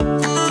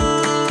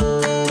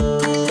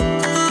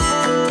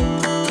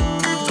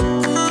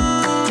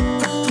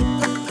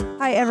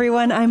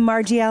I'm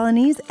Margie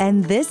Alanese,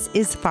 and this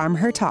is Farm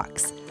Her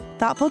Talks,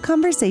 thoughtful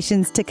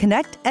conversations to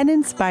connect and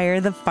inspire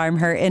the farm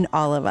her in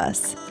all of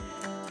us.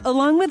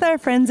 Along with our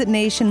friends at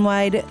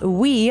Nationwide,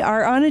 we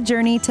are on a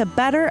journey to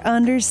better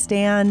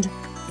understand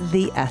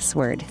the S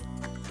word.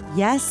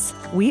 Yes,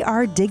 we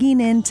are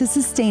digging into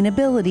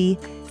sustainability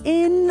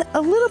in a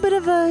little bit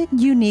of a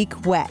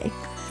unique way.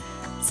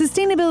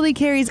 Sustainability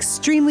carries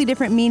extremely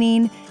different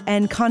meaning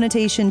and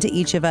connotation to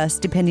each of us,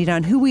 depending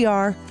on who we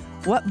are,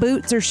 what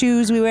boots or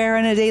shoes we wear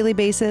on a daily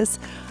basis,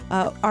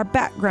 our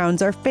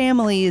backgrounds, our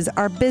families,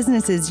 our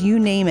businesses, you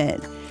name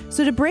it.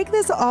 So to break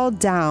this all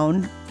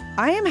down,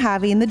 I am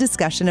having the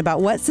discussion about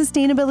what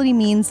sustainability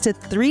means to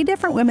three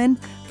different women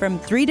from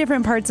three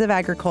different parts of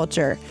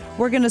agriculture.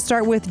 We're going to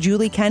start with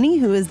Julie Kenny,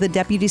 who is the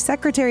Deputy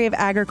Secretary of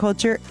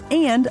Agriculture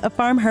and a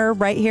farm her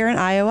right here in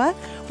Iowa.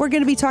 We're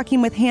going to be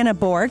talking with Hannah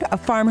Borg, a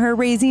farm her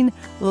raising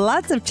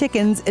lots of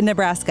chickens in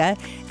Nebraska,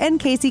 and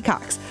Casey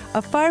Cox,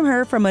 a farm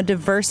her from a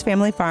diverse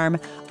family farm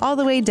all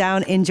the way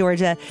down in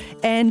Georgia.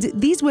 And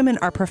these women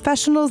are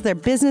professionals, they're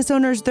business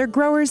owners, they're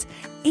growers,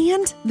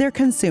 and they're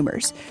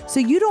consumers. So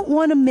you don't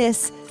want to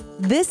miss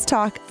this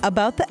talk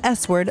about the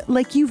S word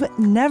like you've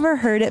never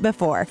heard it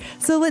before.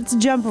 So let's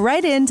jump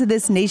right into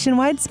this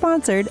Nationwide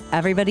sponsored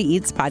Everybody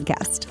Eats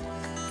podcast.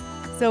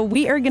 So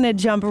we are going to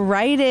jump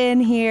right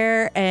in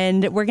here,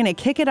 and we're going to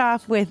kick it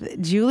off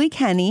with Julie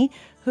Kenny,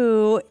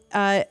 who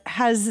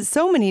has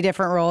so many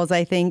different roles.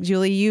 I think,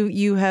 Julie,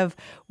 you have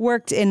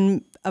worked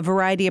in a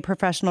variety of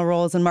professional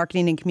roles in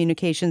marketing and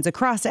communications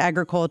across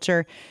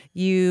agriculture.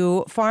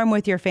 You farm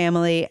with your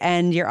family,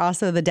 and you're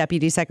also the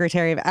Deputy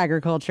Secretary of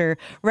Agriculture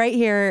right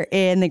here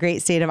in the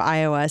great state of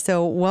Iowa.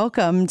 So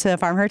welcome to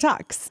Farm Her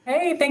Talks.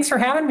 Hey, thanks for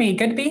having me.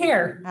 Good to be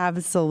here.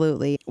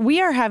 Absolutely.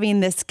 We are having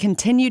this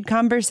continued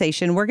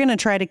conversation. We're going to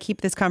try to keep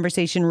this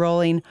conversation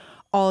rolling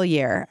all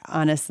year,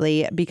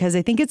 honestly, because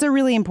I think it's a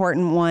really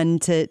important one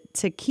to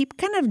keep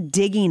kind of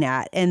digging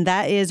at. And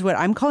that is what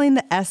I'm calling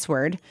the S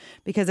word,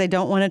 because I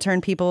don't want to turn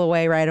people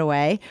away right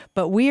away.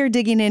 But we are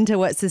digging into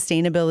what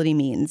sustainability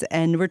means.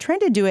 And we're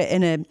trying to do it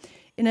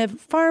in a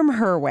farm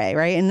her way,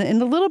 right?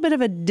 In a little bit of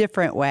a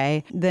different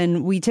way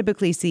than we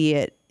typically see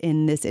it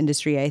in this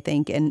industry, I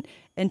think. And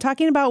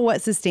talking about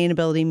what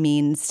sustainability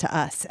means to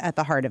us at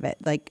the heart of it,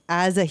 like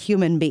as a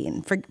human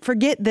being.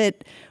 Forget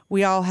that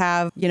we all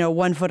have,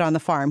 one foot on the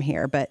farm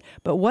here, but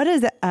what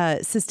does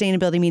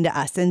sustainability mean to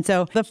us? And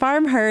so the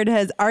farm herd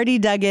has already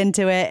dug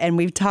into it, and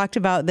we've talked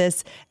about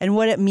this and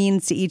what it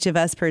means to each of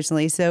us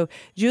personally. So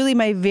Julie,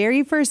 my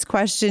very first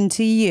question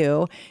to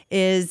you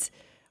is,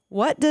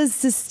 what does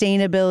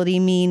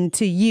sustainability mean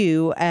to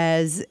you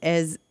as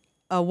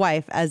a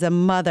wife, as a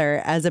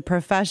mother, as a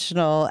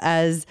professional,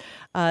 as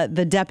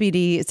the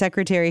Deputy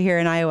Secretary here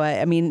in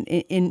Iowa? I mean,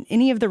 in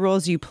any of the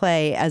roles you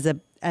play as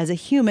a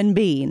human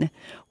being,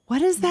 what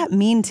does that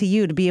mean to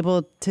you to be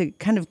able to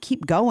kind of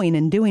keep going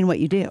and doing what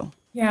you do?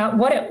 Yeah,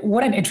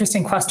 what an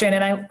interesting question.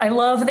 And I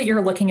love that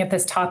you're looking at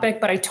this topic,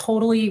 but I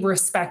totally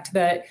respect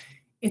that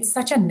it's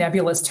such a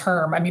nebulous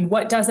term. I mean,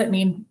 what does it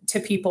mean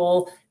to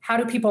people? How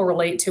do people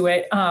relate to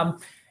it?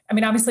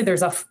 Obviously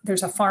there's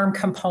a farm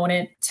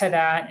component to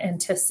that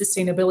and to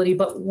sustainability,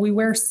 but we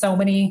wear so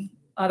many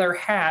other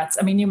hats.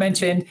 I mean, you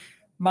mentioned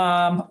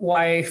mom,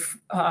 wife,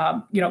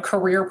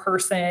 career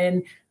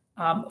person,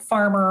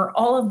 farmer,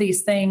 all of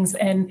these things.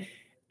 And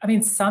I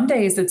mean, some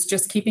days it's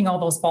just keeping all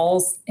those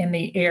balls in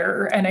the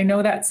air. And I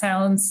know that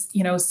sounds,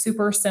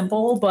 super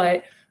simple,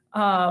 but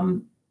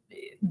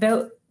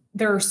there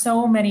are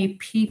so many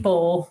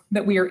people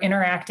that we are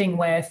interacting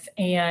with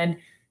and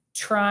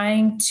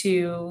trying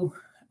to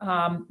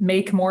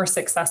make more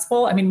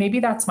successful. I mean, maybe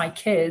that's my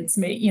kids,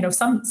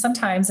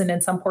 sometimes, and in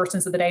some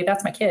portions of the day,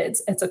 that's my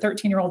kids. It's a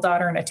 13-year-old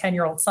daughter and a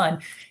 10-year-old son.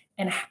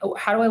 And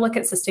how do I look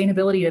at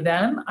sustainability to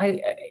them?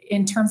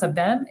 In terms of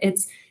them,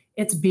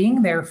 it's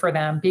being there for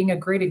them, being a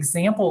great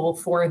example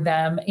for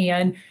them,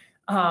 and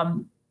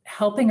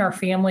helping our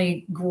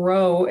family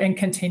grow and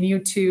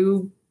continue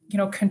to,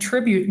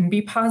 contribute and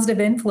be positive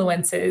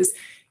influences.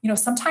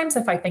 Sometimes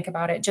if I think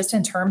about it, just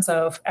in terms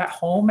of at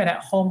home and at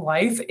home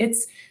life,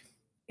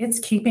 it's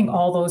keeping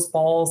all those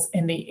balls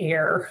in the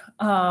air.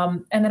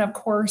 And then, of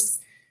course,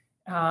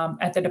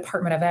 at the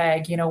Department of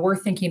Ag, we're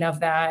thinking of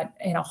that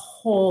in a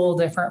whole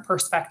different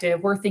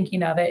perspective. We're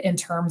thinking of it in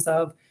terms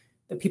of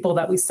the people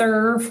that we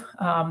serve,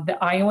 the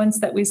Iowans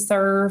that we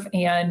serve,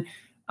 and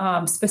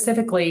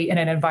specifically in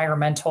an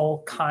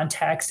environmental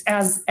context,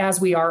 as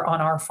we are on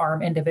our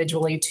farm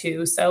individually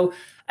too. So,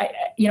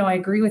 I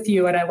agree with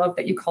you, and I love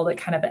that you called it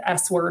kind of the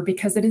S word,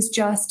 because it is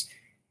just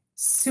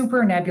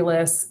super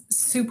nebulous,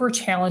 super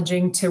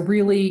challenging to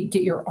really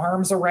get your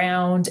arms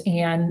around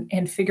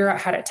and figure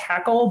out how to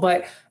tackle.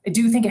 But I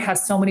do think it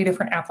has so many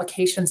different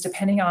applications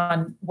depending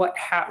on what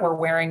hat we're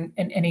wearing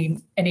in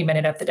any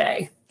minute of the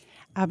day.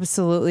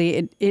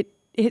 Absolutely.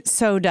 It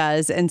so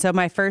does. And so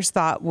my first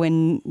thought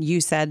when you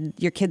said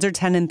your kids are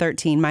 10 and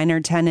 13, mine are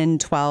 10 and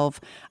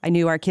 12, I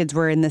knew our kids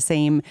were in the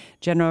same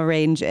general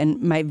range.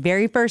 And my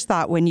very first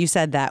thought when you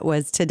said that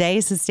was, today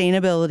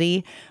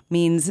sustainability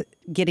means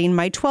getting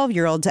my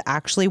 12-year-old to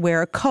actually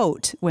wear a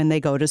coat when they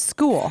go to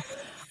school.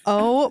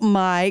 oh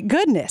my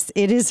goodness,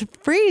 it is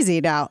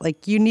freezing out.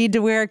 Like you need to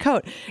wear a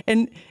coat.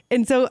 And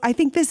so I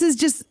think this is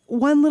just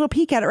one little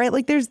peek at it, right?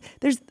 Like there's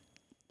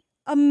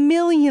a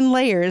million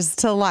layers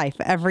to life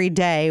every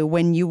day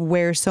when you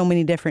wear so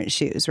many different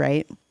shoes,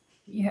 right?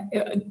 Yeah,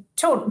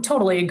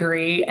 totally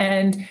agree.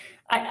 And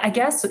I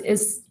guess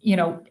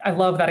I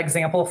love that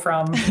example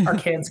from our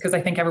kids because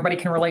I think everybody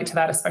can relate to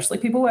that, especially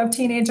people who have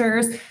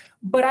teenagers.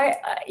 But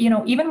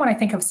even when I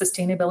think of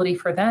sustainability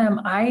for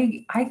them,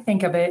 I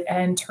think of it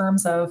in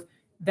terms of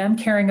them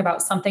caring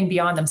about something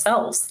beyond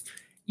themselves,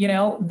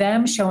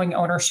 them showing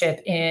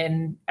ownership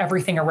in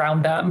everything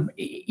around them,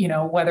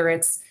 whether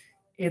it's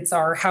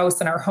our house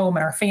and our home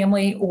and our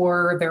family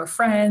or their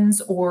friends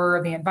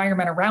or the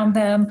environment around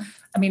them.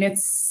 I mean,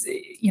 it's,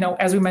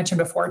 as we mentioned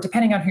before,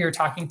 depending on who you're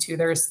talking to,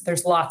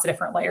 there's lots of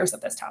different layers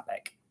of this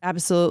topic.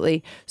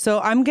 Absolutely. So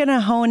I'm going to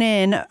hone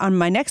in on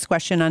my next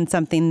question on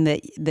something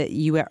that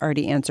you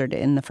already answered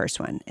in the first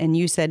one. And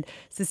you said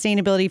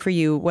sustainability for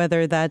you,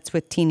 whether that's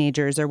with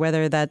teenagers or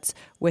whether that's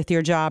with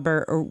your job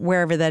or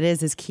wherever that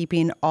is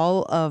keeping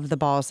all of the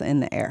balls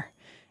in the air.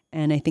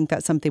 And I think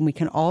that's something we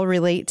can all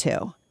relate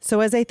to.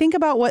 So as I think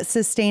about what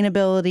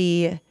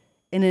sustainability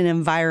in an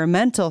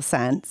environmental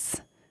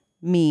sense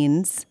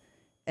means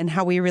and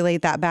how we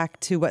relate that back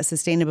to what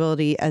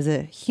sustainability as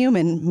a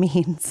human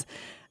means,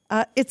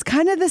 it's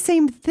kind of the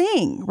same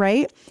thing,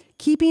 right?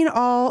 Keeping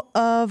all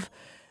of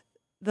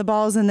the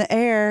balls in the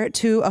air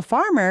to a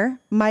farmer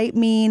might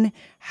mean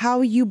how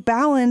you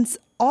balance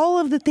all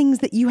of the things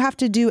that you have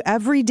to do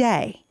every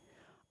day.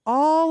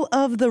 All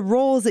of the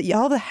roles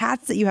all the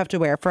hats that you have to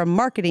wear, from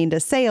marketing to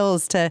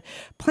sales to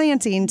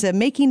planting to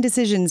making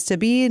decisions to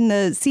being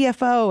the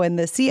CFO and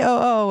the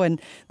COO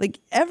and like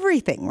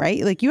everything,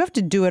 right? Like you have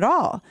to do it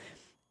all.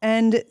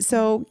 And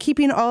so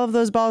keeping all of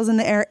those balls in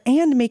the air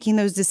and making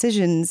those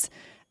decisions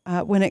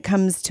when it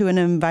comes to an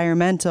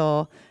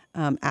environmental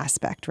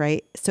aspect,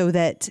 right? So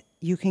that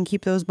you can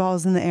keep those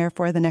balls in the air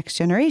for the next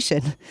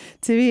generation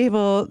to be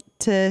able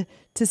to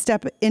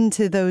step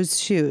into those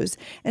shoes.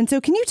 And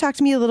so can you talk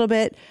to me a little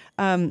bit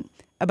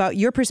about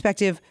your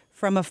perspective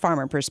from a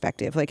farmer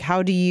perspective? Like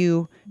how do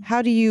you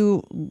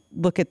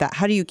look at that?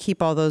 How do you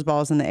keep all those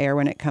balls in the air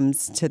when it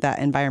comes to that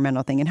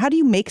environmental thing? And how do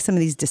you make some of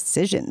these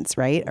decisions,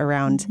 right,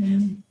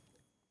 around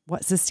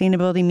what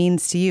sustainability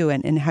means to you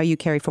and how you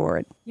carry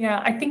forward?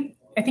 Yeah, I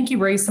think you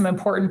raised some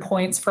important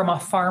points from a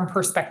farm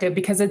perspective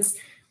because it's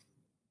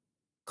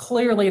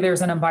clearly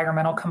there's an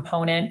environmental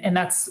component, and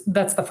that's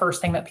the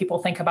first thing that people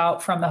think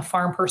about from the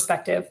farm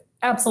perspective.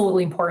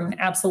 Absolutely important,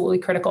 absolutely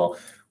critical.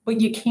 But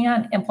you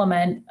can't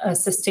implement a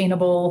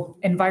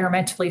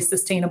environmentally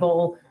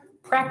sustainable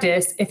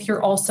practice if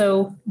you're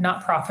also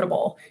not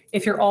profitable,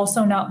 if you're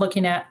also not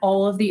looking at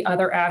all of the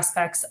other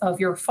aspects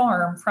of your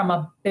farm from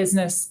a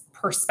business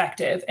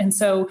perspective. And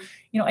so,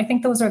 I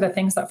think those are the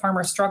things that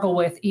farmers struggle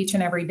with each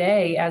and every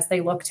day as they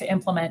look to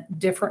implement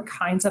different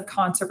kinds of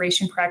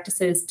conservation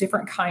practices,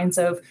 different kinds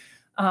of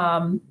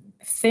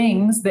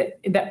things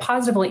that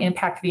positively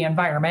impact the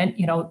environment,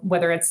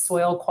 whether it's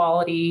soil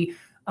quality,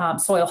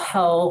 soil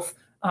health,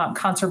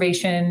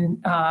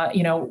 conservation,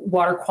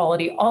 water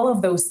quality, all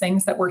of those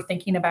things that we're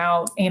thinking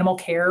about, animal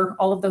care,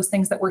 all of those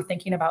things that we're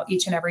thinking about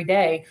each and every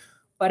day.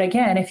 But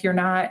again, if you're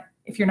not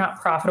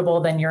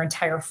profitable, then your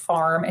entire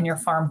farm and your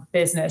farm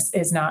business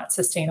is not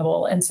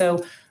sustainable. And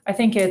so I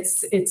think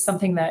it's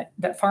something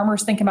that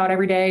farmers think about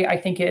every day. I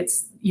think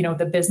it's,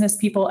 the business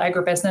people,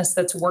 agribusiness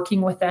that's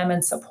working with them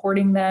and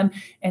supporting them.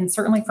 And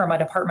certainly from a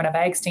Department of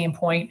Ag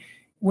standpoint,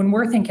 when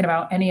we're thinking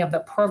about any of the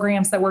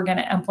programs that we're going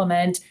to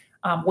implement,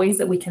 ways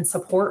that we can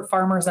support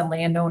farmers and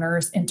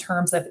landowners in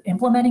terms of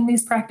implementing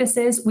these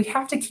practices, we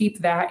have to keep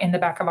that in the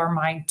back of our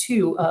mind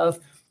too, of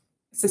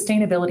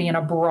sustainability in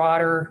a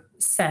broader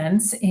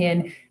sense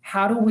in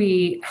how do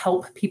we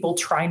help people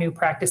try new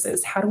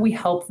practices? How do we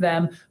help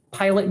them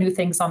pilot new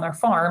things on their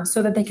farm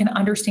so that they can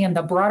understand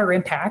the broader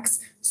impacts,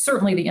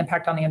 certainly the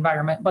impact on the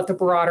environment, but the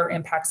broader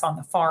impacts on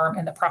the farm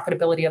and the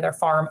profitability of their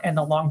farm and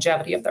the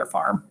longevity of their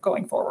farm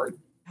going forward?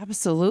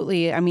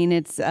 Absolutely. I mean,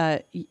 it's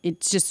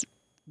just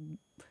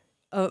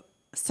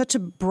such a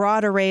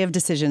broad array of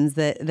decisions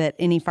that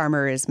any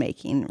farmer is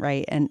making,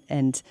 right?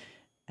 And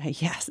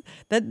yes,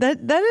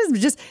 that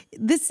is just,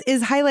 this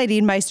is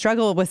highlighting my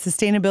struggle with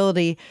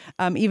sustainability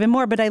even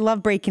more, but I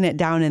love breaking it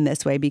down in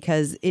this way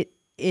because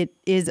it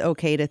is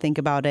okay to think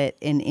about it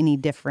in any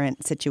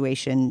different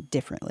situation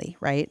differently,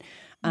 right?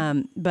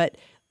 But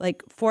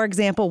like, for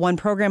example, one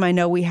program I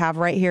know we have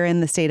right here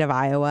in the state of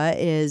Iowa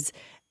is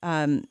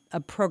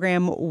a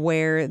program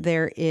where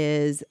there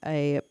is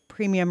a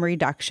premium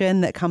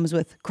reduction that comes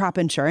with crop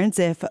insurance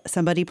if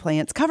somebody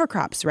plants cover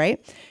crops, right?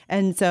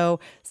 And so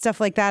stuff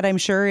like that, I'm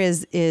sure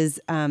is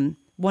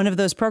one of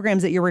those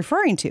programs that you're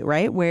referring to,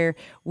 right? Where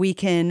we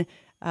can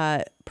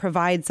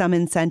provide some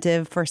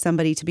incentive for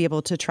somebody to be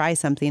able to try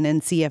something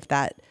and see if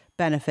that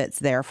benefits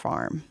their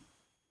farm.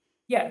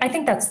 Yeah, I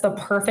think that's the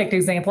perfect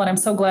example. And I'm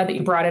so glad that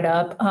you brought it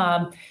up.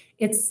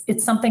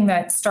 it's something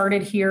that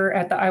started here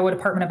at the Iowa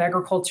Department of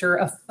Agriculture,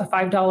 a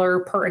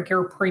 $5 per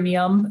acre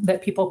premium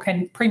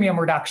premium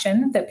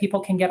reduction that people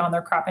can get on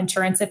their crop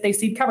insurance if they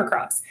seed cover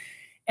crops.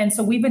 And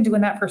so we've been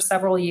doing that for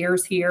several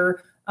years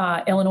here.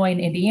 Illinois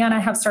and Indiana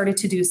have started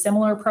to do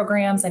similar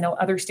programs. I know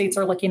other states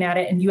are looking at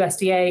it, and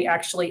USDA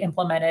actually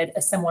implemented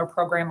a similar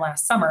program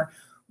last summer.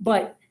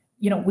 But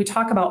we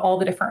talk about all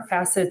the different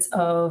facets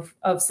of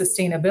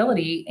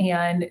sustainability,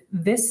 and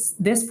this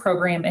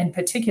program in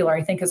particular,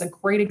 I think, is a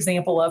great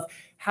example of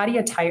how do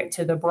you tie it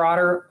to the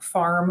broader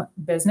farm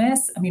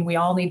business. I mean, we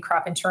all need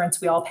crop insurance.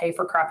 We all pay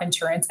for crop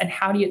insurance. And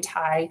how do you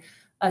tie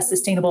a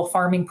sustainable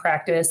farming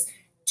practice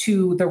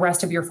to the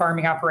rest of your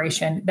farming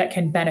operation that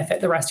can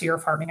benefit the rest of your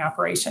farming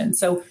operation?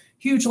 So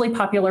hugely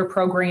popular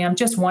program,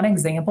 just one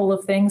example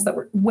of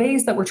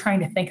ways that we're trying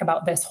to think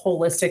about this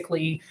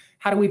holistically.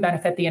 How do we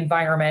benefit the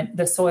environment,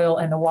 the soil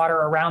and the water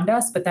around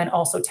us, but then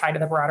also tie to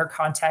the broader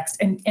context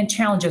and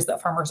challenges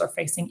that farmers are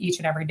facing each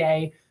and every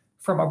day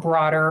from a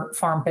broader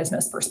farm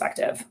business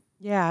perspective.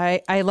 Yeah,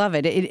 I love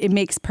it. It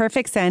makes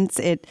perfect sense.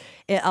 It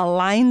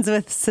aligns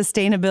with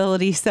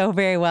sustainability so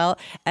very well.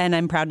 And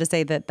I'm proud to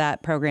say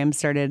that program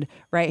started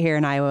right here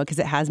in Iowa because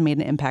it has made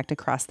an impact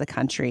across the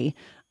country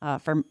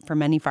for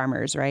many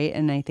farmers, right?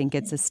 And I think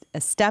it's a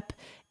step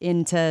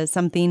into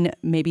something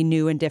maybe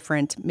new and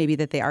different, maybe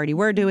that they already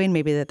were doing,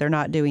 maybe that they're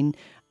not doing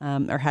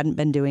or hadn't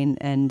been doing,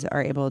 and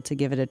are able to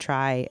give it a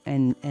try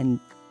and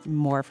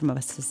more from a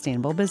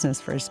sustainable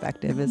business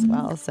perspective as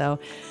well. So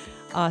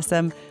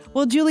awesome.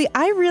 Well, Julie,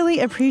 I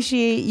really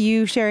appreciate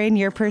you sharing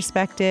your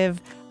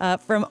perspective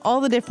from all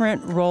the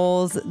different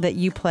roles that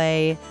you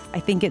play. I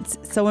think it's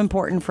so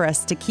important for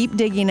us to keep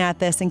digging at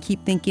this and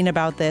keep thinking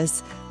about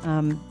this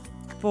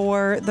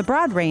for the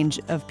broad range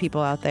of people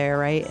out there,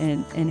 right?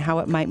 And how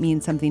it might mean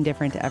something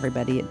different to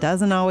everybody. It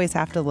doesn't always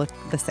have to look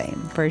the same,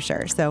 for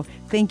sure. So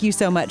thank you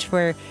so much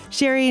for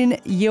sharing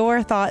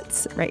your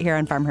thoughts right here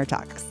on Farm Her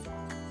Talks.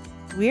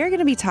 We are going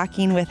to be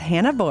talking with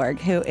Hannah Borg,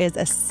 who is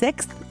a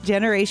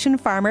 6th-generation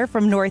farmer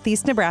from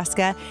Northeast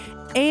Nebraska,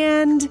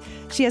 and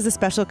she has a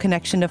special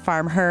connection to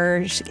Farm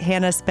Her.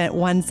 Hannah spent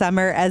one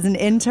summer as an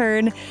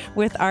intern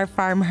with our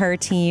Farm Her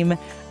team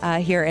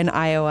here in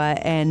Iowa,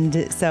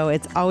 and so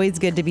it's always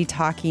good to be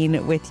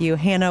talking with you.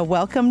 Hannah,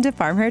 welcome to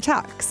Farm Her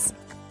Talks.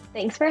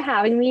 Thanks for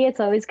having me. It's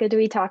always good to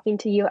be talking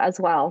to you as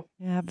well.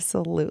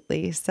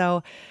 Absolutely.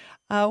 So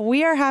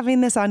we are having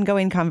this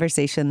ongoing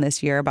conversation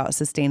this year about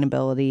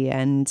sustainability,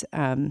 and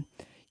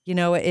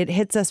it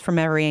hits us from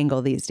every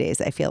angle these days.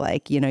 I feel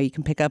like, you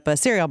can pick up a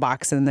cereal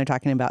box and they're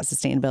talking about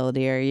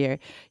sustainability, or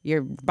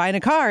you're buying a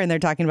car and they're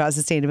talking about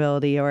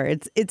sustainability, or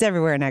it's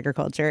everywhere in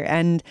agriculture.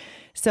 And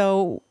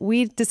so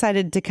we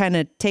decided to kind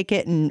of take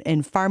it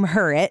and farm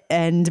her it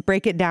and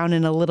break it down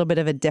in a little bit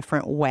of a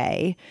different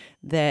way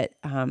that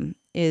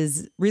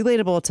is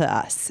relatable to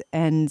us.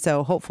 And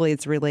so hopefully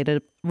it's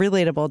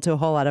relatable to a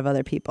whole lot of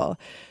other people.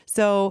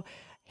 So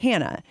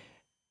Hannah,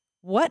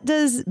 what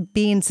does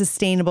being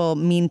sustainable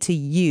mean to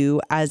you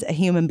as a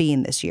human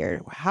being this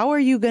year? How are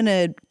you going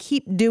to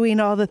keep doing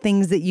all the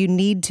things that you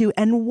need to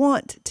and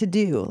want to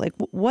do? Like,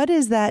 what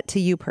is that to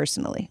you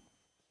personally?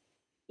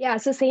 Yeah,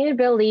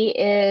 sustainability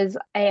is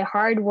a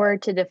hard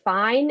word to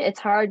define. It's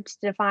hard to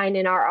define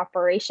in our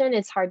operation.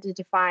 It's hard to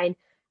define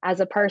as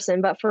a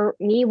person. But for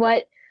me,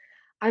 what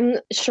I'm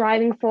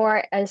striving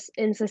for as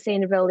in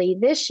sustainability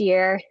this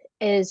year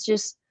is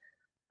just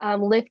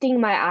lifting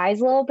my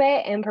eyes a little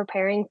bit and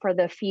preparing for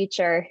the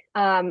future.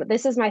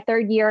 This is my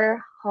 3rd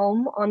year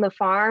home on the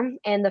farm,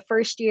 and the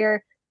first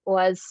year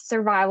was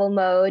survival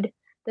mode.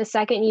 The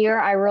second year,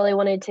 I really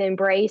wanted to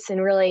embrace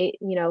and really,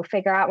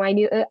 figure out my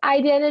new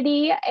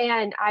identity,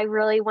 and I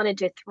really wanted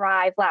to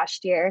thrive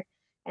last year.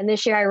 And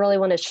this year, I really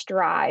want to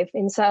strive.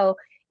 And so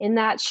in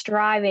that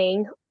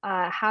striving,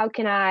 how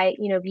can I,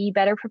 be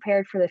better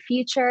prepared for the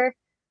future?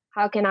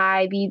 How can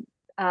I be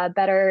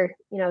better,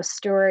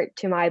 steward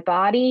to my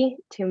body,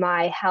 to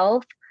my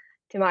health,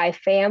 to my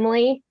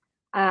family?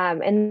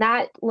 And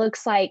that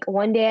looks like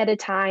one day at a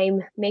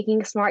time,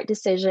 making smart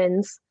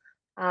decisions,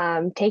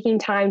 taking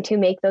time to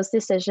make those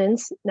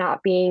decisions,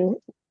 not making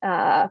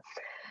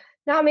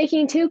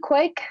too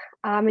quick,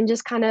 and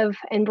just kind of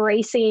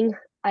embracing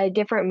a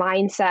different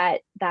mindset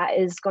that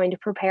is going to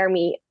prepare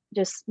me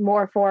just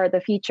more for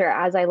the future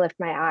as I lift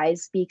my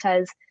eyes,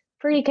 because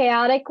pretty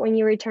chaotic when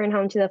you return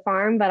home to the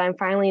farm, but I'm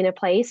finally in a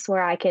place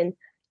where I can,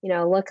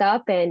 look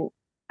up and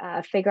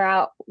figure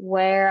out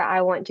where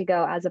I want to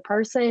go as a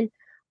person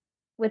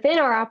within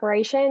our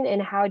operation, and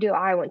how do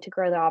I want to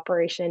grow the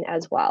operation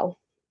as well.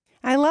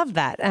 I love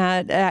that.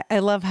 I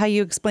love how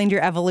you explained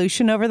your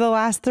evolution over the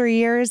last 3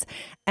 years.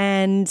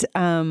 And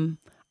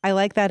I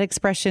like that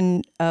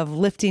expression of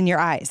lifting your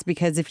eyes,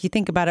 because if you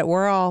think about it,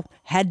 we're all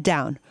head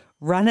down,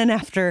 running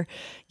after,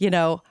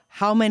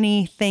 how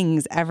many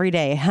things every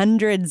day,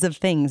 hundreds of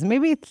things,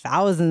 maybe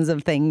thousands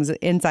of things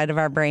inside of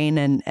our brain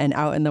and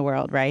out in the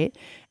world, right?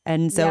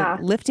 And so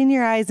lifting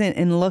your eyes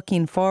and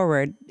looking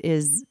forward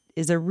is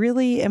a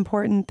really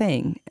important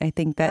thing. I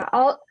think that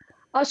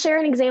I'll share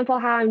an example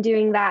how I'm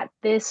doing that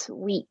this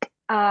week.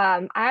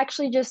 I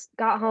actually just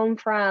got home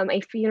from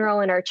a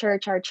funeral in our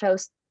church. Our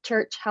church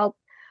helped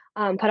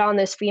put on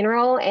this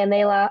funeral, and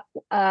a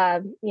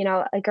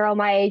girl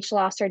my age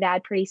lost her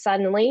dad pretty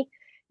suddenly.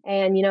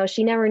 And,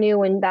 she never knew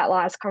when that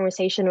last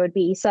conversation would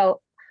be.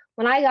 So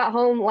when I got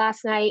home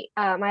last night,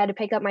 I had to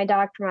pick up my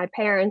dog from my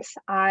parents.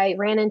 I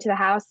ran into the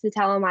house to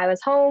tell them I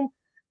was home,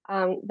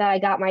 that I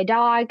got my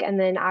dog, and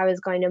then I was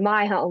going to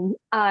my home.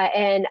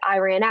 And I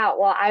ran out.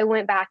 Well, I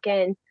went back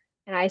in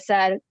and I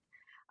said,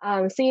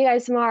 see you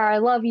guys tomorrow. I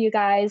love you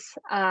guys.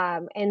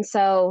 And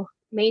so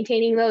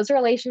maintaining those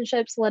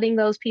relationships, letting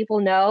those people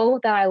know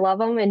that I love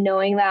them, and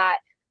knowing that,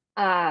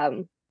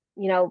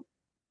 you know,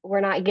 we're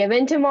not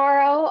given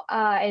tomorrow.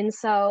 And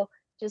so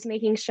just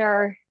making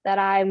sure that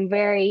I'm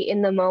very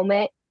in the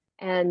moment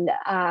and,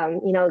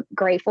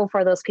 grateful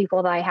for those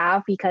people that I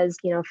have, because,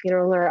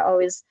 funerals are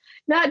always,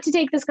 not to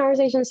take this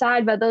conversation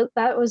aside, but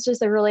that was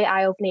just a really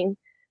eye-opening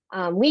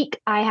week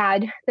I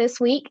had this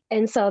week.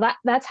 And so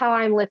that's how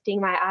I'm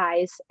lifting my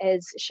eyes,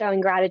 is showing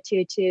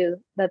gratitude to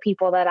the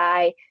people that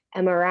I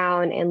am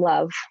around and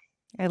love.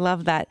 I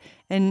love that.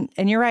 And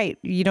you're right.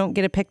 You don't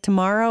get a pick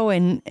tomorrow,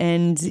 and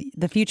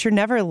the future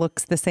never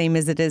looks the same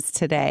as it is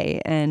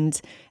today. And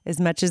as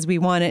much as we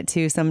want it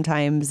to,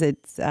 sometimes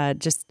it's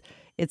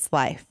it's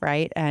life,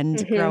 right?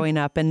 And growing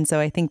up. And so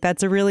I think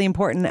that's a really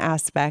important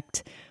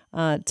aspect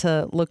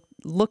to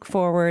look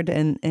forward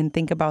and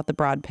think about the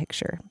broad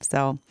picture.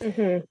 So,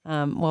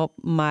 well,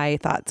 my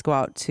thoughts go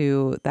out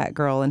to that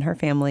girl and her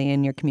family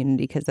and your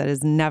community, because that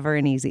is never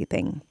an easy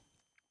thing.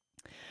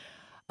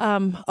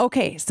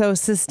 Okay, so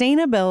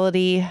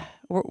sustainability,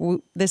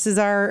 this is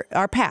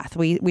our path.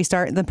 We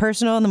start in the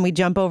personal, and then we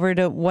jump over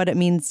to what it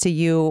means to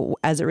you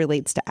as it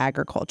relates to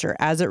agriculture,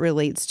 as it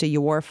relates to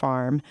your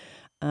farm.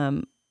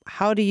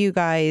 How do you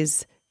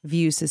guys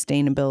view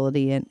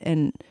sustainability?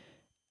 And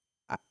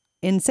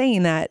in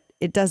saying that,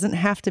 it doesn't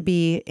have to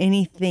be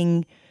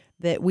anything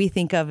that we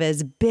think of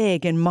as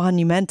big and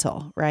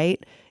monumental,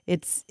 right?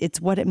 It's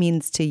what it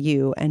means to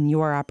you and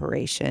your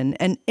operation.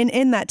 And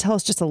in that, tell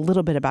us just a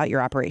little bit about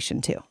your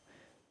operation too.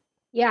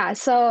 Yeah,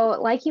 so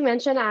like you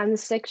mentioned, I'm the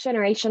sixth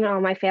generation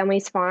on my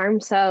family's farm.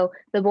 So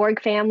the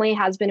Borg family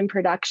has been in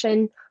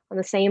production on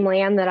the same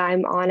land that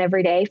I'm on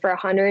every day for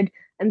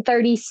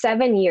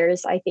 137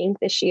 years, I think,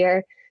 this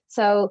year.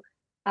 So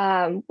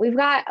we've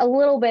got a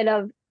little bit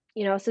of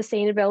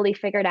sustainability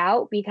figured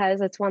out, because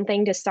it's one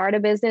thing to start a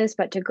business,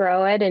 but to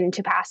grow it and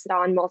to pass it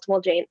on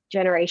multiple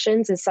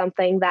generations is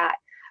something that,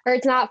 or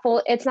it's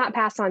not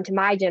passed on to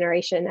my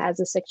generation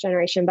as a sixth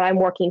generation, but I'm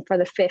working for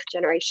the fifth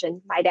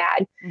generation, my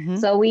dad.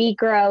 So we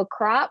grow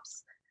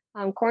crops,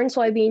 corn,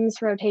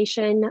 soybeans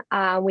rotation.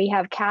 We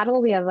have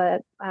cattle. We have a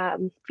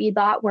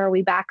feedlot where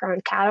we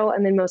background cattle.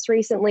 And then most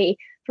recently,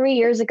 3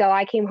 years ago,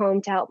 I came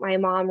home to help my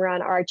mom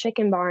run our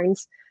chicken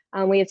barns.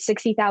 We have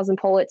 60,000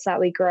 pullets that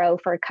we grow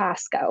for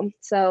Costco.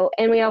 So,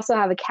 and we also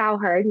have a cow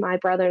herd, my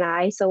brother and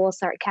I, so we'll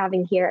start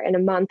calving here in a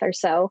month or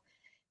so.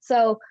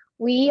 So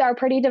we are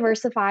pretty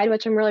diversified,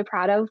 which I'm really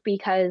proud of,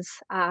 because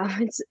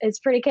it's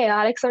pretty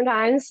chaotic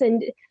sometimes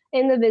and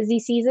in the busy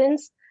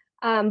seasons.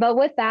 But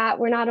with that,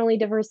 we're not only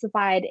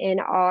diversified in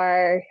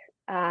our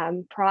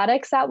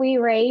products that we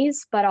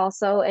raise, but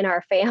also in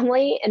our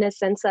family, in a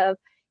sense of,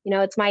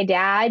 it's my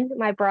dad,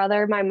 my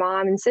brother, my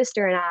mom, and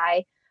sister, and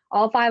I.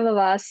 All five of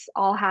us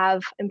all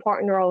have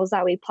important roles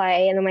that we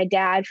play. And then my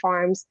dad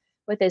farms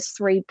with his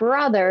three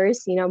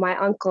brothers, my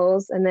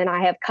uncles, and then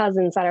I have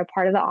cousins that are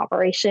part of the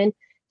operation.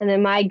 And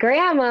then my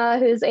grandma,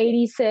 who's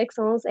 86,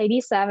 almost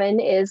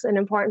 87, is an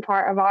important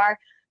part of our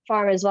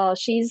farm as well.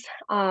 She's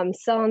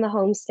still on the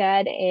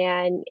homestead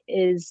and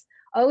is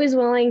always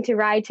willing to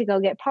ride to go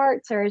get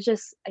parts, or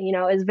just,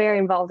 is very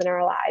involved in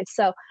our lives.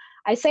 So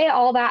I say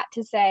all that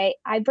to say,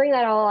 I bring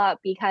that all up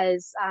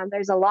because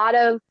there's a lot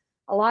of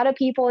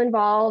people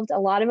involved, a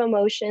lot of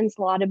emotions,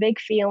 a lot of big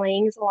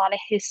feelings, a lot of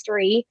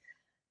history.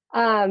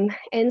 And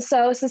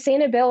so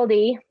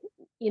sustainability,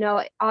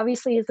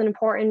 obviously is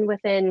important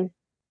within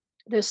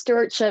the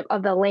stewardship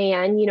of the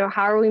land.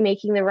 How are we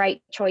making the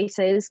right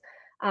choices?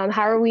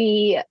 How are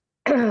we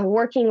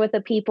working with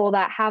the people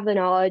that have the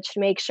knowledge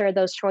to make sure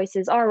those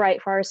choices are right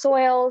for our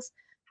soils?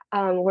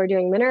 We're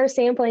doing manure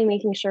sampling,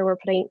 making sure we're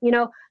putting,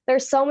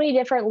 there's so many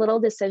different little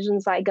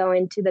decisions that go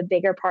into the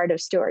bigger part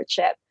of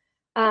stewardship.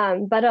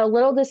 But a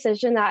little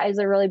decision that is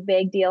a really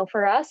big deal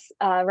for us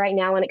right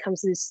now when it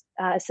comes to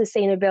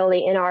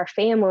sustainability in our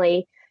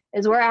family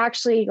is we're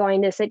actually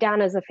going to sit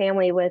down as a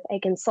family with a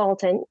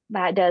consultant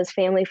that does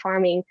family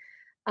farming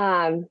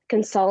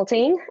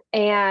consulting,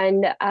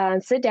 and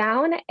sit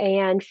down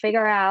and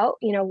figure out,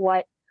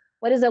 what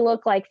does it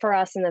look like for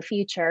us in the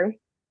future.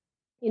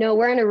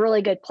 We're in a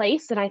really good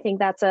place, and I think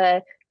that's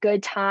a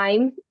good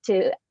time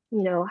to,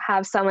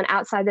 have someone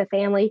outside the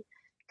family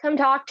come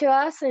talk to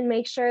us and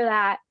make sure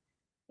that,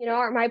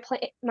 are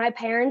my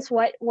parents,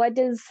 what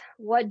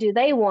do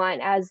they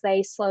want as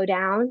they slow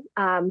down?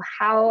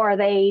 How are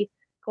they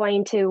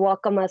going to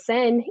welcome us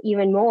in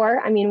even more?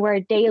 I mean, we're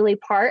a daily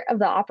part of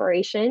the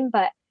operation,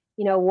 but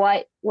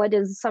what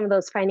does some of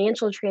those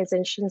financial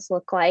transitions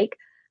look like?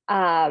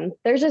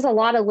 there's just a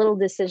lot of little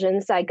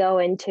decisions that go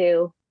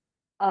into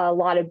a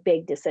lot of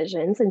big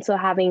decisions. And so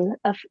having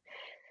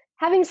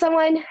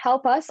someone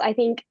help us, I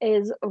think,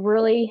 is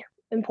really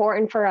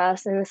important for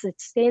us, and the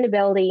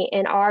sustainability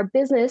in our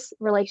business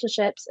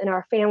relationships and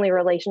our family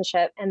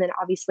relationship. And then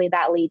obviously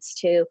that leads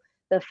to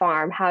the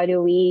farm. How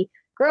do we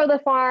grow the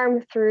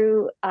farm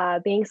through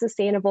being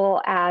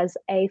sustainable as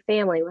a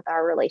family with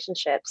our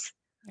relationships?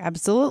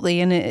 Absolutely.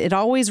 And it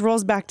always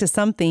rolls back to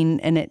something,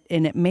 and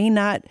it may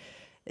not,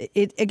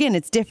 again,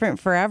 it's different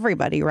for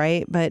everybody,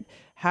 right? But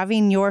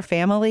having your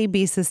family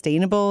be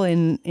sustainable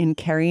in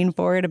carrying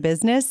forward a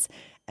business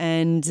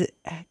and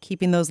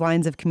keeping those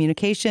lines of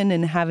communication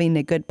and having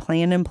a good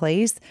plan in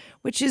place,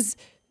 which is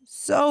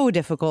so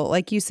difficult.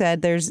 Like you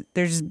said, there's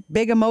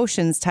big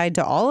emotions tied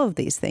to all of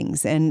these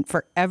things. And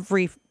for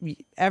every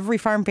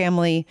farm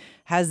family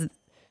has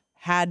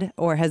had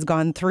or has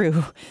gone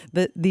through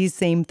these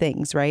same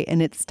things, right?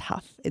 And it's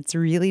tough. It's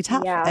really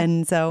tough. Yeah.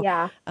 And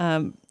so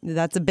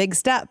that's a big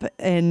step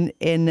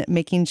in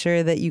making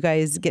sure that you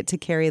guys get to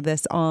carry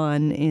this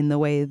on in the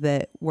way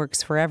that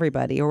works for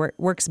everybody, or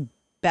works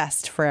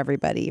best for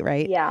everybody,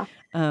 right? Yeah.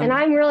 And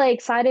I'm really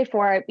excited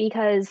for it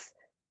because,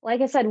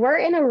 like I said, we're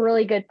in a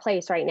really good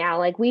place right now.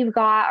 Like, we've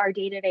got our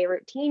day-to-day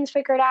routines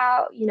figured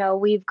out.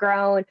 We've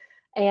grown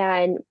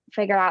and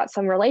figured out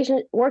some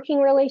working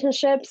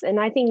relationships. And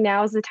I think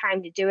now is the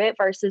time to do it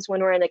versus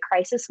when we're in a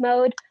crisis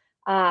mode.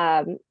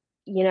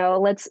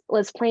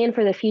 Let's plan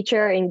for the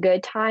future in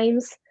good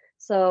times.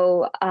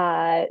 So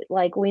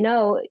like we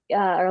know,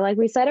 or like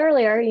we said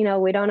earlier,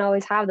 we don't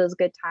always have those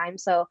good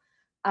times. So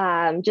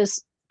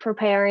just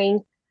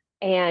preparing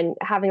and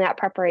having that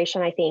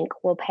preparation, I think,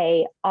 will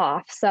pay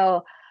off.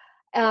 So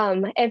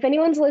if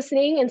anyone's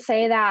listening and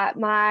say that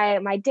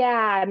my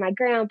dad, my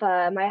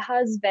grandpa, my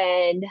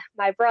husband,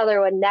 my brother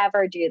would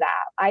never do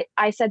that,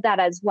 I said that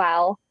as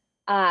well.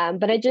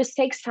 But it just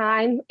takes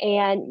time,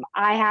 and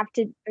I have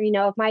to,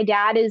 if my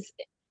dad is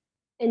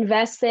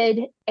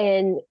invested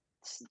in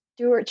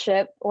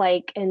stewardship,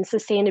 like in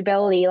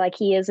sustainability, like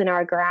he is in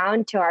our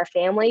ground to our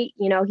family,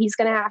 he's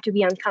going to have to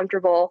be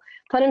uncomfortable,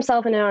 put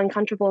himself in an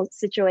uncomfortable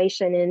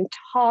situation and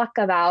talk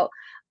about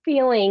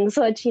feelings,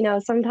 which,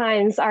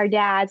 sometimes our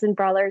dads and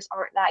brothers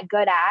aren't that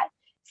good at.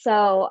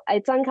 So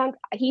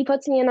he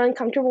puts me in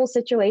uncomfortable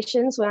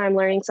situations when I'm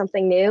learning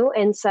something new.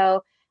 And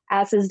so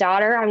as his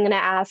daughter, I'm going to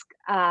ask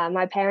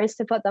my parents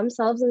to put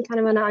themselves in kind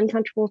of an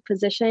uncomfortable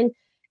position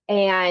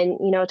and,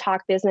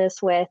 talk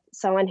business with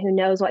someone who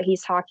knows what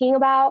he's talking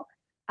about.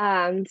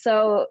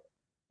 So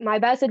my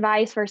best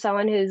advice for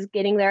someone who's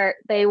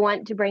they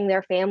want to bring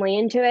their family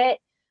into it,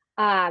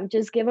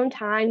 just give them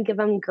time, give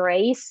them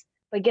grace,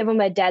 but give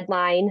them a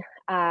deadline.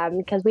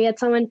 Because we had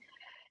someone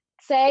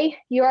say,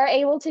 you are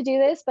able to do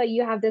this, but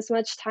you have this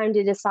much time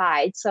to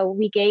decide. So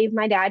we gave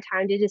my dad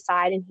time to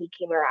decide, and he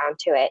came around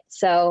to it.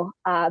 So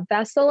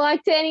best of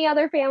luck to any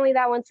other family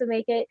that wants to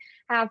make it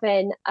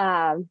happen.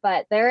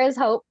 But there is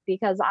hope,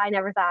 because I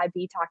never thought I'd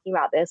be talking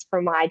about this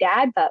for my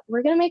dad, but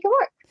we're going to make it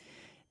work.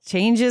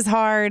 Change is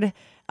hard.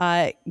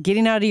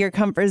 Getting out of your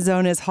comfort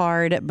zone is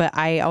hard, but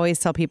I always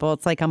tell people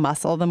it's like a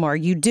muscle. The more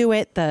you do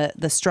it,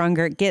 the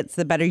stronger it gets,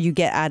 the better you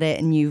get at it,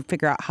 and you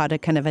figure out how to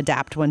kind of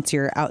adapt once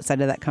you're outside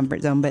of that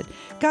comfort zone. But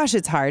gosh,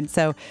 it's hard.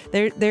 So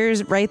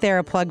there's right there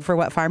a plug for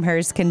what Farm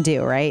Hers can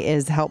do, right?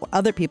 Is help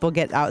other people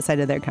get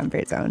outside of their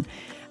comfort zone.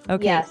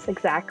 Okay. Yes,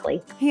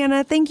 exactly.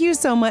 Hannah, thank you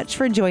so much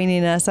for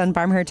joining us on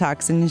Farm Her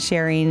Talks and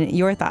sharing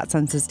your thoughts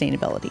on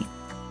sustainability.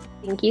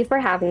 Thank you for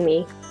having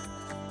me.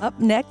 Up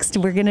next,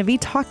 we're going to be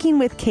talking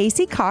with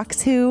Casey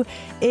Cox, who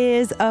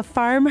is a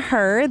farm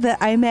her that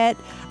I met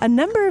a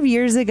number of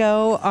years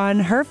ago on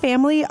her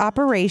family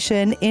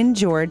operation in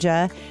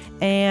Georgia.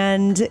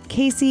 And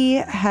Casey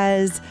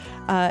has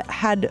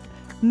had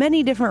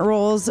many different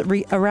roles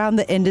around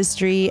the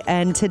industry.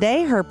 And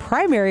today her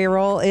primary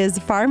role is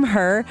farm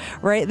her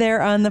right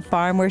there on the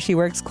farm where she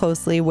works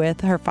closely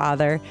with her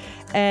father.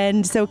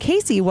 And so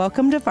Casey,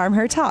 welcome to Farm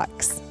Her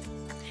Talks.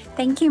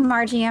 Thank you,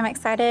 Margie. I'm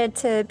excited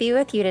to be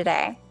with you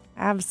today.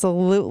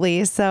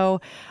 Absolutely.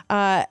 So,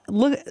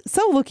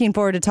 looking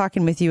forward to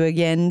talking with you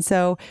again.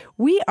 So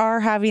we are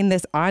having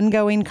this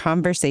ongoing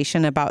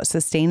conversation about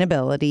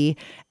sustainability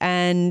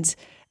and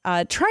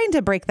trying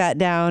to break that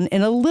down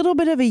in a little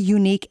bit of a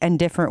unique and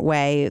different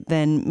way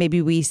than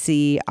maybe we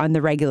see on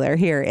the regular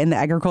here in the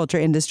agriculture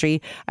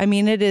industry. I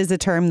mean, it is a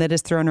term that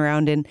is thrown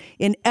around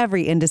in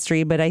every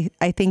industry, but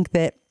I think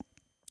that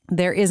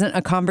there isn't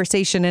a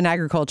conversation in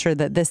agriculture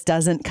that this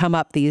doesn't come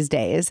up these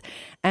days.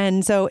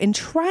 And so in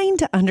trying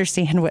to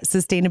understand what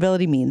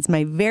sustainability means,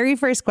 my very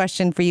first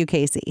question for you,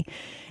 Casey,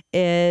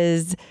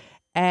 is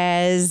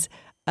as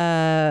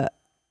a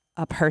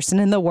person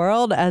in the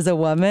world, as a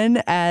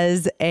woman,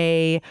 as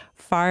a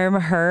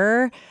farm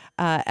her,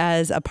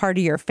 as a part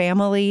of your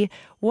family,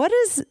 what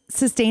does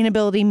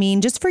sustainability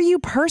mean just for you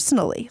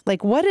personally?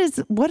 Like, what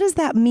does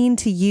that mean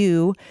to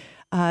you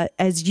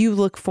as you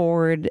look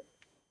forward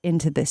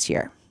into this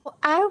year? Well,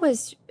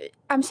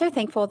 I'm so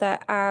thankful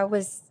that I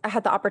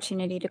had the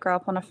opportunity to grow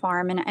up on a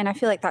farm, and I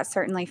feel like that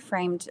certainly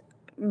framed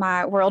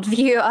my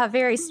worldview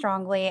very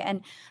strongly.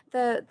 And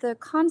the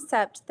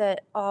concept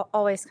that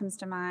always comes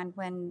to mind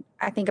when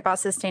I think about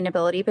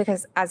sustainability,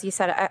 because as you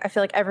said, I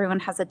feel like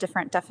everyone has a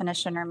different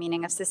definition or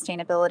meaning of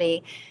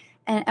sustainability.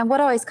 And what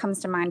always comes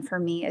to mind for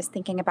me is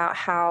thinking about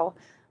how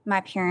my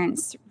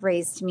parents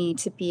raised me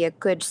to be a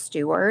good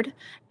steward.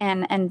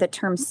 And the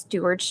term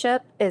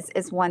stewardship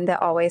is one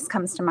that always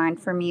comes to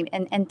mind for me.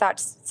 And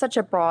that's such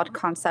a broad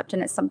concept,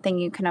 and it's something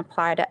you can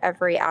apply to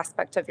every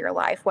aspect of your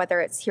life,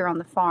 whether it's here on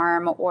the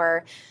farm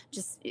or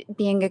just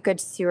being a good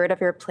steward of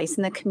your place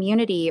in the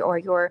community or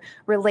your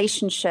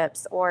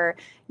relationships or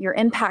your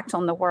impact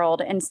on the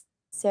world. And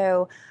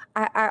so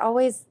I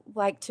always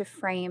like to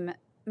frame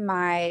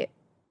my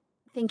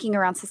thinking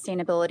around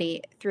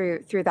sustainability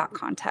through that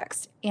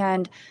context.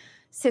 And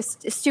so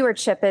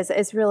stewardship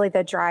is really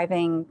the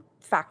driving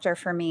factor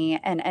for me.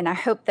 And I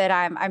hope that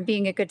I'm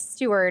being a good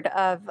steward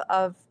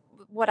of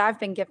what I've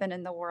been given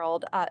in the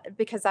world,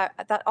 because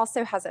that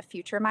also has a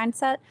future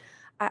mindset.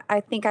 I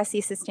think I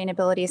see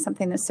sustainability as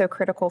something that's so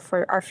critical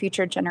for our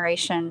future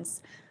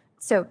generations.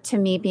 So to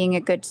me, being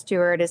a good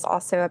steward is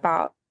also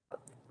about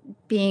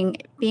being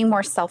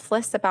more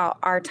selfless about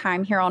our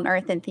time here on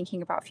earth and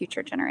thinking about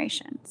future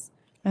generations.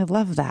 I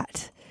love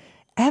that.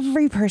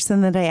 Every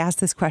person that I ask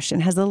this question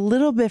has a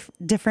little bit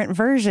different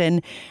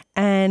version.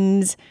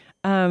 And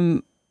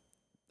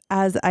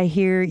as I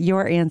hear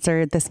your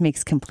answer, this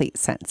makes complete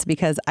sense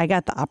because I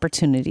got the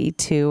opportunity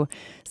to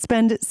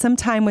spend some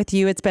time with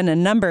you. It's been a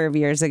number of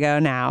years ago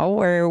now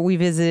where we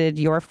visited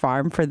your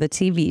farm for the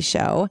TV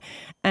show.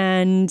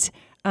 And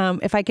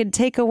if I could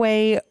take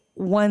away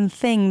one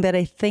thing that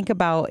I think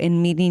about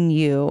in meeting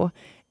you,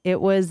 it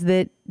was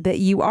that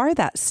you are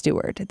that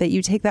steward, that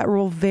you take that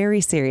role very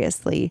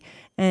seriously.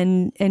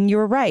 And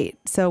you're right.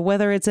 So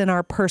whether it's in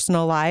our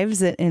personal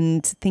lives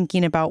and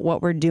thinking about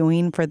what we're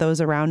doing for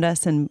those around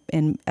us and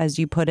as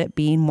you put it,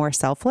 being more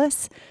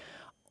selfless,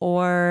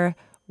 or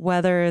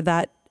whether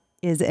that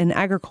is in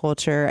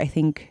agriculture, I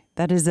think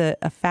that is a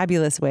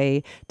fabulous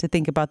way to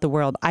think about the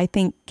world. I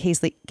think,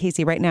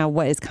 Casey, right now,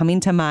 what is coming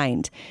to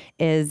mind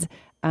is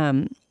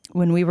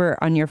when we were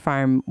on your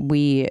farm,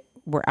 we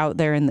were out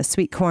there in the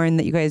sweet corn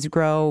that you guys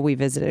grow. We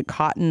visited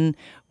cotton.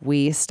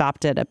 We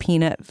stopped at a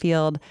peanut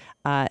field,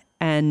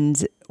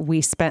 and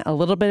we spent a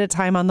little bit of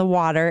time on the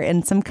water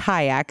and some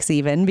kayaks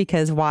even,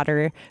 because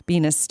water,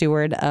 being a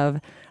steward of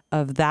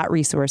that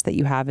resource that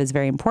you have, is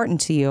very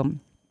important to you.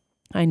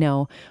 I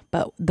know,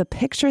 but the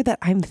picture that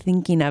I'm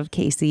thinking of,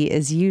 Casey,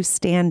 is you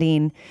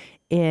standing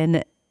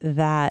in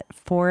that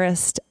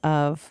forest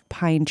of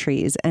pine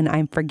trees. And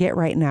I forget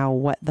right now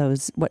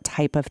what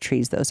type of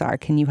trees those are.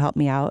 Can you help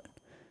me out?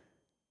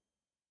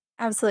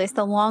 Absolutely. It's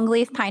the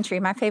longleaf pine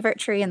tree, my favorite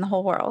tree in the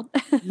whole world.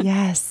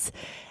 Yes.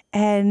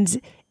 And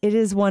it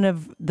is one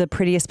of the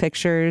prettiest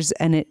pictures,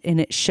 and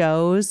it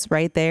shows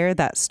right there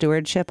that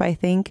stewardship, I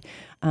think,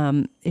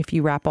 if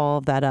you wrap all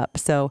of that up.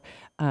 So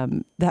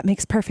that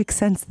makes perfect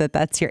sense that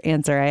that's your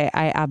answer.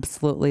 I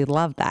absolutely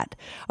love that.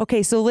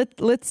 Okay, so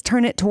let's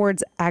turn it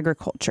towards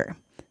agriculture.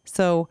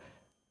 So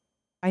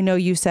I know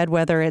you said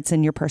whether it's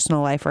in your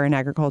personal life or in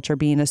agriculture,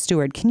 being a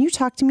steward. Can you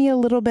talk to me a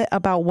little bit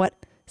about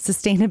what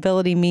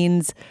sustainability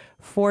means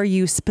for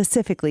you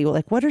specifically?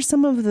 Like, what are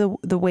some of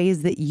the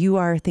ways that you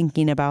are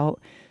thinking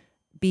about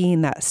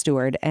being that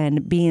steward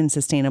and being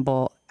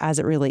sustainable as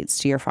it relates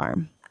to your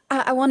farm?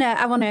 I want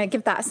to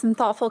give that some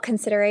thoughtful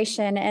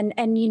consideration.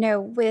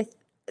 And with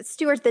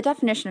stewards, the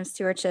definition of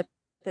stewardship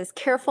is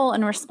careful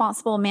and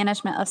responsible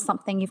management of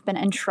something you've been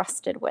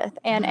entrusted with.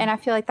 And I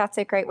feel like that's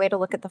a great way to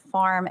look at the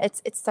farm.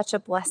 It's such a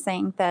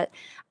blessing that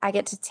I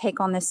get to take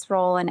on this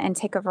role and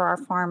take over our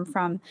farm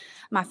from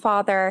my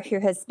father,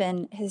 who has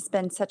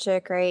been such a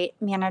great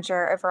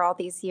manager over all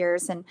these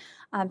years. And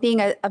being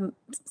a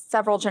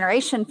several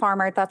generation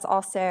farmer, that's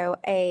also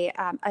a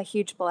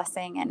huge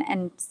blessing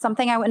and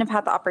something I wouldn't have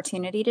had the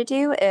opportunity to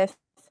do if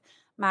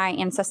my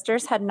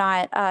ancestors had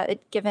not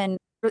given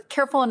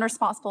careful and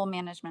responsible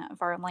management of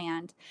our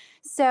land.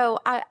 So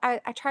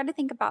I try to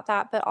think about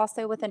that, but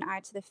also with an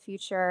eye to the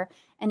future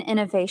and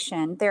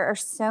innovation. There are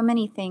so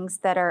many things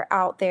that are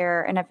out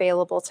there and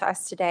available to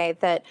us today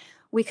that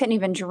we couldn't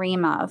even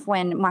dream of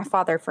when my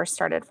father first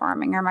started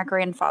farming or my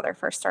grandfather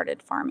first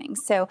started farming.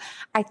 So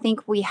I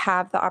think we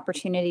have the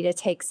opportunity to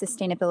take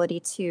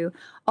sustainability to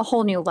a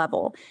whole new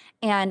level.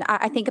 And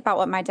I think about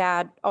what my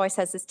dad always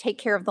says is take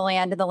care of the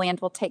land and the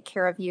land will take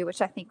care of you,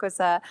 which I think was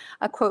a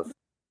quote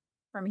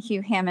from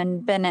Hugh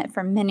Hammond Bennett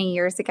from many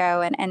years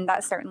ago. And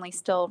that certainly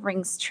still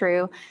rings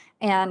true.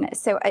 And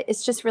so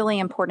it's just really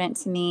important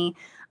to me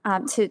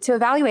to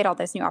evaluate all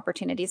those new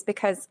opportunities,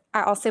 because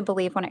I also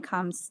believe when it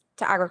comes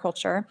to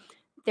agriculture,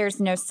 there's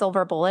no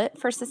silver bullet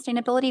for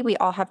sustainability. We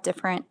all have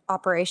different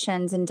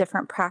operations and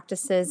different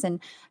practices and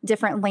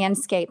different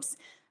landscapes.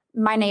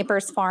 My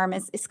neighbor's farm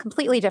is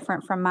completely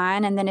different from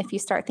mine. And then if you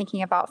start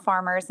thinking about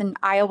farmers in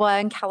Iowa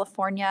and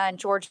California and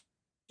Georgia,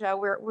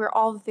 we're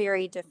all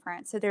very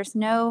different. So there's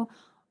no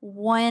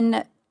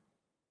one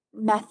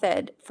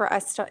method for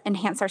us to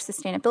enhance our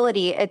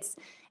sustainability.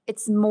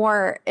 it's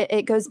more,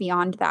 it goes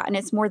beyond that. And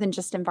it's more than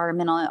just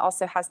environmental. It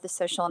also has the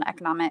social and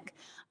economic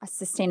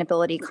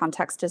sustainability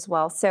context as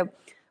well. So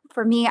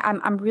for me,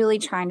 I'm really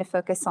trying to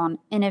focus on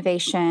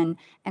innovation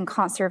and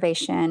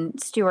conservation,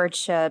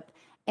 stewardship,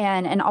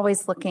 and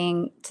always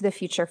looking to the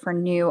future for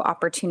new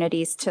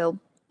opportunities to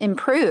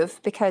improve,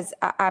 because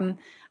I'm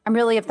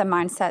really of the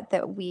mindset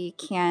that we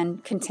can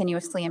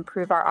continuously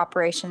improve our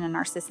operation and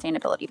our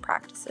sustainability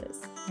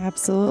practices.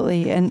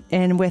 Absolutely.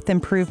 And with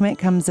improvement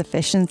comes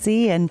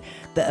efficiency and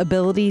the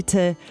ability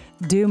to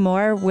do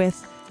more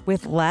with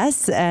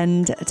less,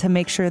 and to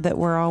make sure that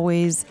we're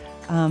always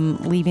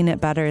leaving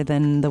it better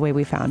than the way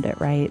we found it,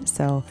 right?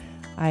 So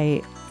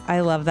I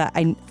love that.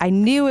 I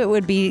knew it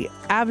would be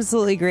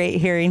absolutely great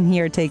hearing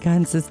your take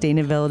on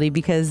sustainability,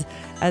 because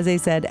as I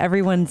said,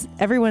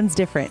 everyone's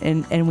different,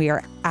 and we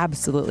are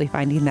absolutely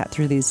finding that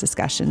through these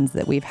discussions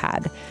that we've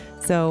had.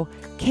 So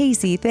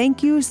Casey,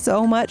 thank you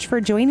so much for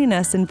joining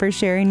us and for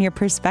sharing your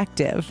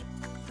perspective.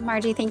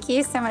 Margie, thank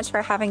you so much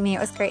for having me. It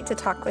was great to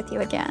talk with you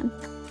again.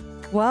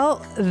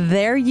 Well,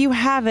 there you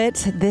have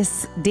it.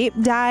 This deep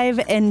dive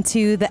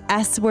into the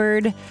S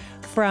word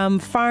from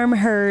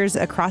farm-hers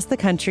across the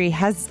country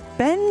has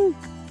been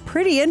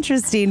pretty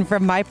interesting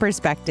from my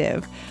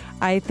perspective.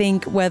 I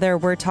think whether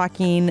we're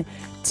talking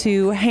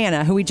to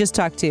Hannah, who we just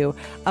talked to,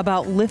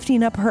 about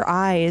lifting up her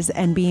eyes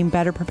and being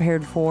better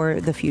prepared for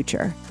the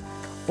future,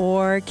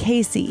 or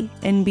Casey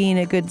in being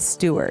a good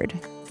steward,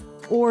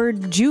 or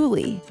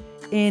Julie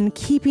in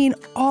keeping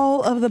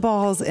all of the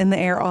balls in the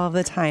air all of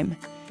the time.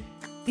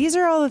 These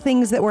are all the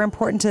things that were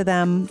important to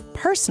them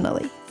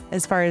personally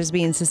as far as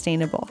being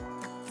sustainable.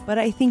 But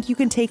I think you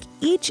can take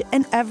each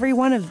and every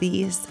one of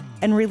these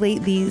and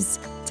relate these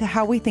to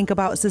how we think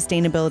about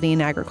sustainability in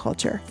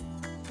agriculture.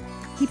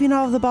 Keeping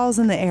all of the balls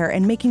in the air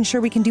and making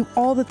sure we can do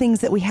all the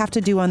things that we have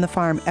to do on the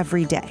farm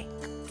every day.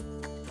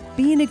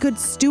 Being a good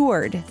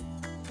steward,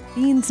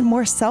 being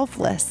more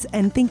selfless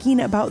and thinking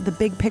about the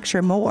big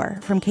picture more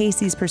from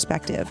Casey's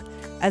perspective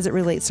as it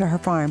relates to her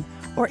farm.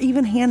 Or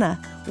even Hannah,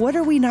 what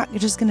are we not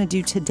just going to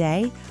do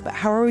today, but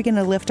how are we going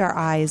to lift our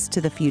eyes to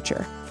the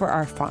future for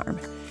our farm?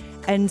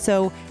 And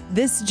so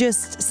this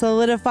just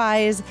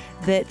solidifies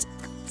that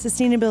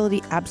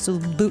sustainability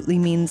absolutely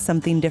means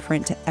something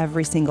different to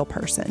every single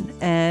person.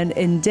 And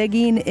in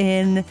digging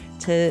in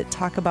to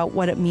talk about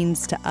what it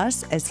means to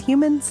us as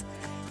humans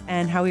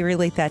and how we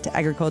relate that to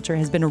agriculture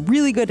has been a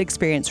really good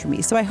experience for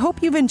me. So I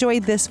hope you've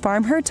enjoyed this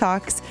Farm Her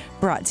Talks,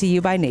 brought to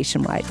you by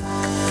Nationwide.